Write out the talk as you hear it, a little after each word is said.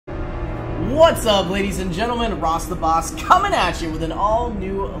What's up, ladies and gentlemen? Ross the Boss coming at you with an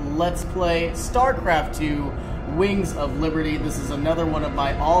all-new Let's Play Starcraft 2 Wings of Liberty. This is another one of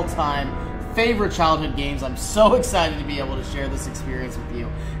my all-time favorite childhood games. I'm so excited to be able to share this experience with you.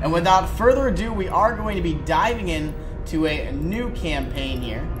 And without further ado, we are going to be diving in to a new campaign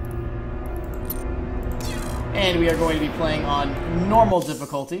here. And we are going to be playing on normal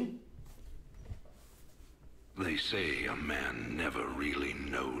difficulty. They say a man never really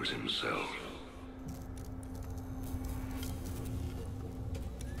knows himself.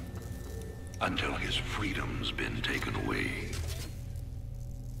 Until his freedom's been taken away.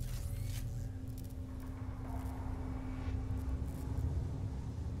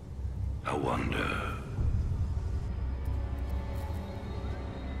 I wonder,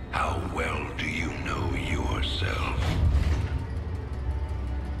 how well do you know yourself?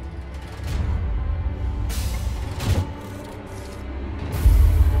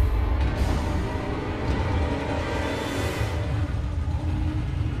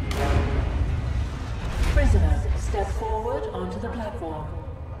 Prisoner, step forward onto the platform.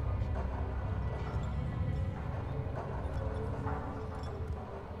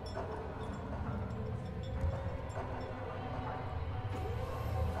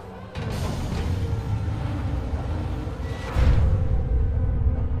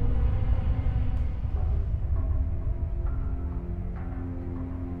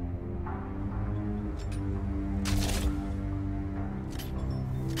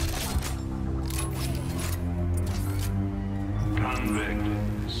 Convict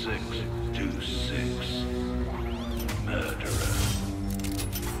 626. Murderer.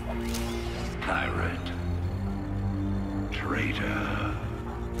 Pirate. Traitor.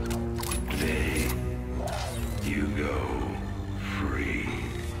 Today, you go free.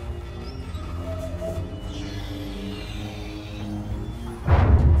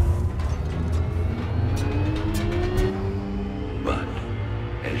 But,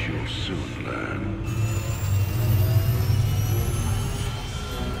 as you'll soon learn,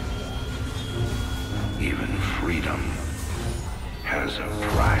 even freedom has a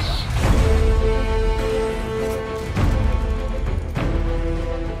price.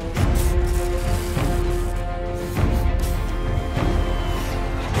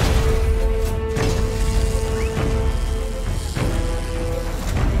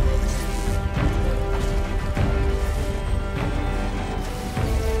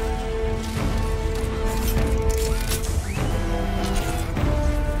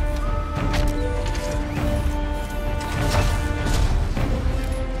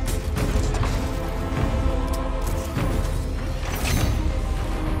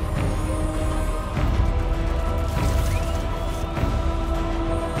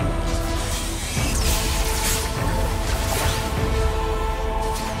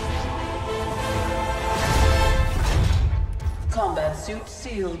 Combat suit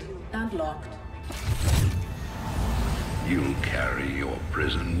sealed and locked. You'll carry your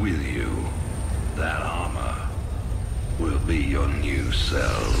prison with you. That armor will be your new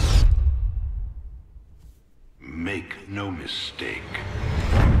cell. Make no mistake.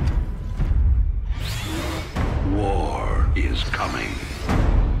 War is coming.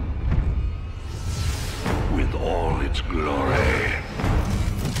 With all its glory.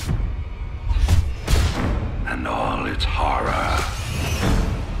 And all its horror.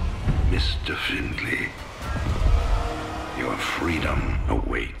 Mr. Findlay, your freedom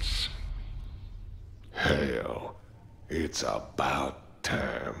awaits. Hell, it's about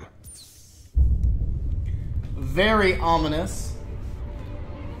time. Very ominous.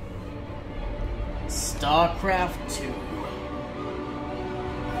 Starcraft 2.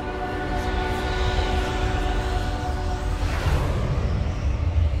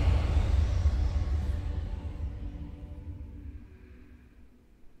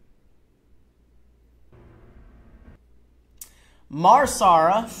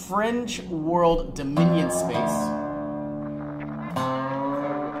 Marsara, Fringe World Dominion Space.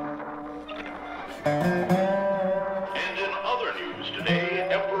 And in other news today,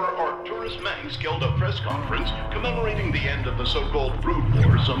 Emperor Arcturus Manx held a press conference commemorating the end of the so-called Brood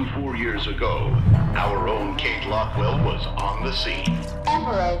War some 4 years ago. Our own Kate Lockwell was on the scene.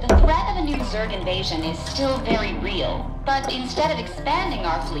 Emperor, the threat of a new Zerg invasion is still very real. But instead of expanding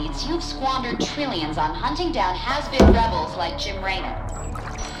our fleets, you've squandered trillions on hunting down has-been rebels like Jim Raynor.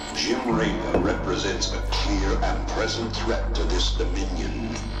 Jim Raynor represents a clear and present threat to this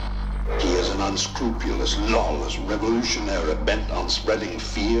dominion. He is an unscrupulous, lawless revolutionary bent on spreading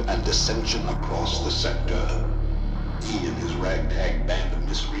fear and dissension across the sector. He and his ragtag band of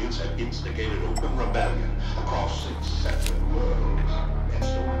miscreants have instigated open rebellion across 6 separate worlds. And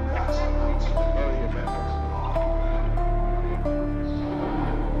so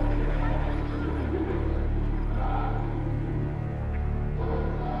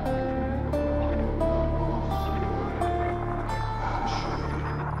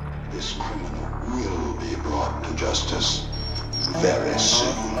This criminal will be brought to justice very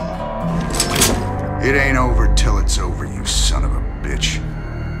soon. It ain't over till it's over, you son of a bitch.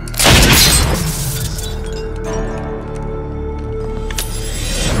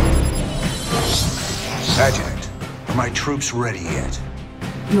 Adjutant, are my troops ready yet?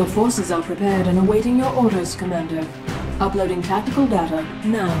 Your forces are prepared and awaiting your orders, Commander. Uploading tactical data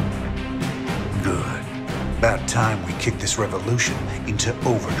now. Good. About time we kick this revolution into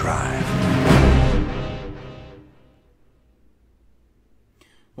overdrive.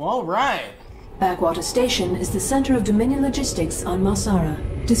 All right. Backwater Station is the center of Dominion logistics on Marsara.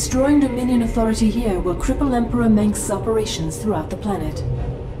 Destroying Dominion authority here will cripple Emperor Mengsk's operations throughout the planet.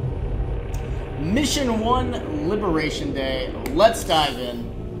 Mission 1, Liberation Day. Let's dive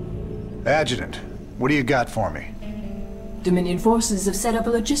in. Adjutant, what do you got for me? Dominion forces have set up a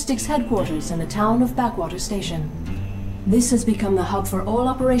logistics headquarters in the town of Backwater Station. This has become the hub for all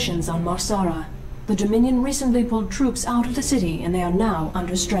operations on Marsara. The Dominion recently pulled troops out of the city and they are now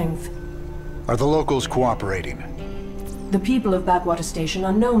under strength. Are the locals cooperating? The people of Backwater Station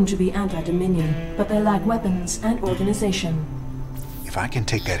are known to be anti-Dominion, but they lack weapons and organization. If I can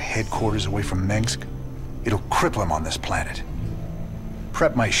take that headquarters away from Mengsk, it'll cripple him on this planet.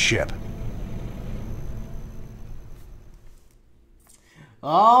 Prep my ship.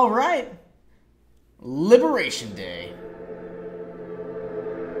 All right. Liberation Day.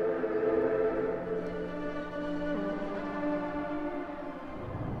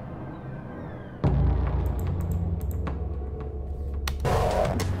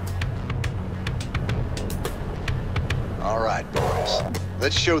 All right, boys.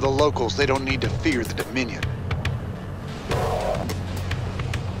 Let's show the locals they don't need to fear the Dominion.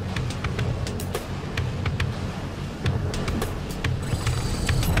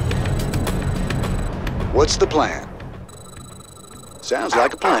 What's the plan? Sounds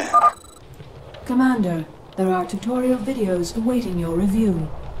like a plan. Commander, there are tutorial videos awaiting your review.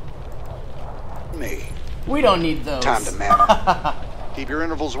 Me. We don't need those. Time to man up. Keep your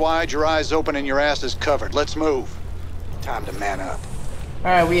intervals wide, your eyes open, and your asses covered. Let's move. Time to man up.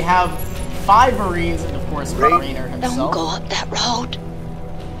 All right, we have 5 Marines and, of course, Mariner himself. Don't go up that road.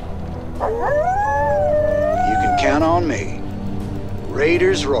 You can count on me.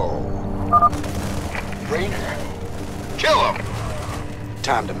 Raiders roll. Rainer. Kill him!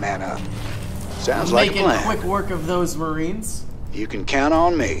 Time to man up. Sounds like a Making plan. quick work of those Marines. You can count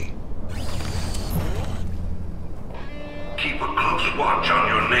on me. Keep a close watch on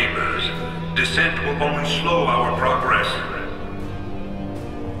your neighbors. Descent will only slow our progress.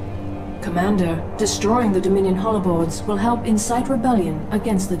 Commander, destroying the Dominion holoboards will help incite rebellion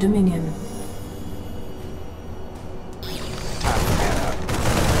against the Dominion. Time to man up.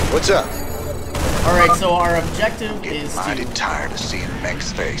 What's up? All right, so our objective Getting is mighty to tired of seeing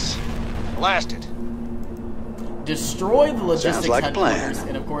Mengsk's face. Blast it. destroy the logistics Sounds like a headquarters, plan.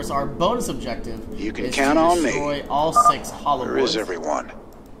 and of course our bonus objective You can is count to on me. destroy all 6 hollow Where is boards. everyone?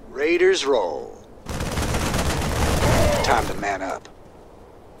 Raiders roll. Time to man up.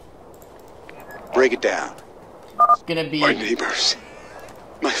 Break it down. It's gonna be My neighbors.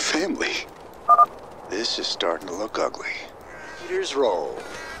 My family. This is starting to look ugly. Raiders roll.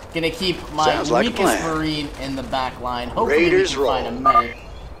 gonna keep my Sounds like a weakest plan. Marine in the back line. Hopefully Raiders we can find a roll. medic.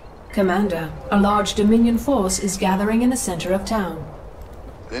 Commander, a large Dominion force is gathering in the center of town.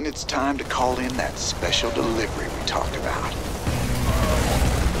 Then it's time to call in that special delivery we talked about.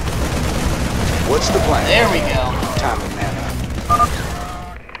 What's the plan? There we go. Time to man up.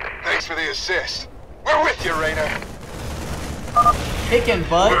 Thanks for the assist. We're with you, Rainer. Kicking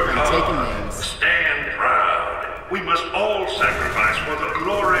butt and taking names. Stand proud. We must all sacrifice for the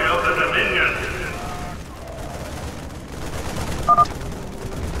glory of the Dominion.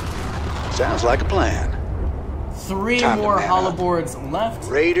 Sounds like a plan. 3 Time to more man hollow up. boards left.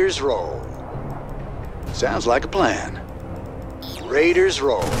 Raiders roll. Sounds like a plan. Raiders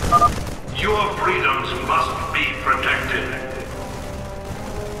roll. Your freedoms must be protected.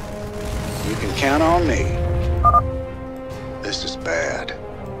 You can count on me. This is bad.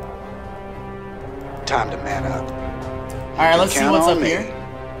 Time to man up. All right, let's see Count what's on up me. here.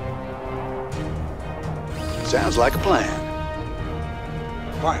 Sounds like a plan.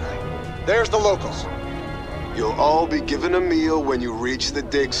 Finally, there's the locals. You'll all be given a meal when you reach the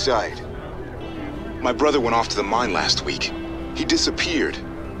dig site. My brother went off to the mine last week. He disappeared.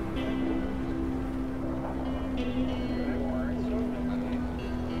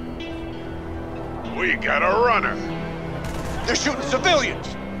 We got a runner. They're shooting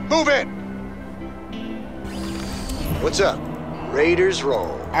civilians. Move in. What's up? Raiders roll.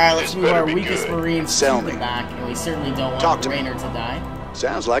 All right, let's This move our better be weakest good. Marines Sell to the me. back, and we certainly don't Talk want to me. Rainer to die.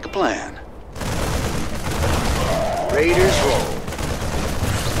 Sounds like a plan. Raiders roll.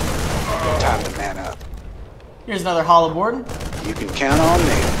 Time to man up. Here's another hollow board. You can count on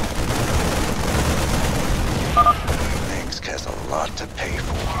me. Mengsk has a lot to pay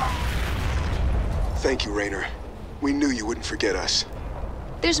for. Thank you, Raynor. We knew you wouldn't forget us.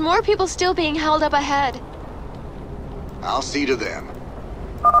 There's more people still being held up ahead. I'll see to them.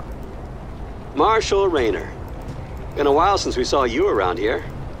 Marshal Raynor. Been a while since we saw you around here.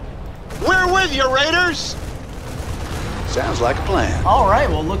 We're with you, Raiders! Sounds like a plan. Alright,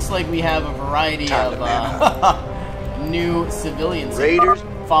 well, looks like we have a variety of new civilians Raiders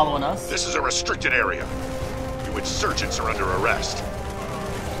following us. This is a restricted area. You insurgents are under arrest.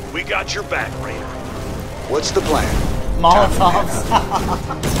 We got your back, Raynor. What's the plan? Molotovs.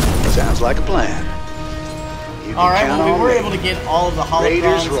 Sounds like a plan. Alright, well, we were able to get all of the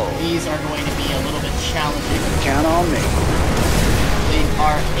holocrons. Roll. These are going to be a little bit challenging. Count on me. They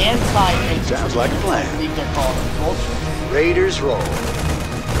are anti-infantry. Sounds like a plan. I believe they're called vultures. Raiders roll.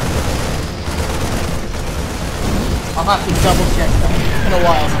 I'll have to double check that. It's been a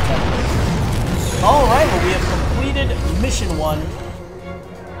while since I've played. Alright, well, we have completed Mission 1.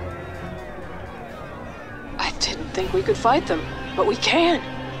 I didn't think we could fight them, but we can.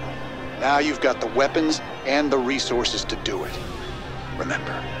 Now you've got the weapons and the resources to do it.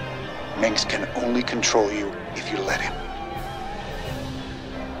 Remember, Mengsk can only control you if you let him.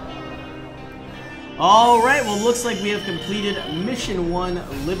 Alright, well, looks like we have completed Mission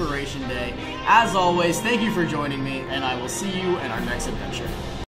 1 Liberation Day. As always, thank you for joining me, and I will see you in our next adventure.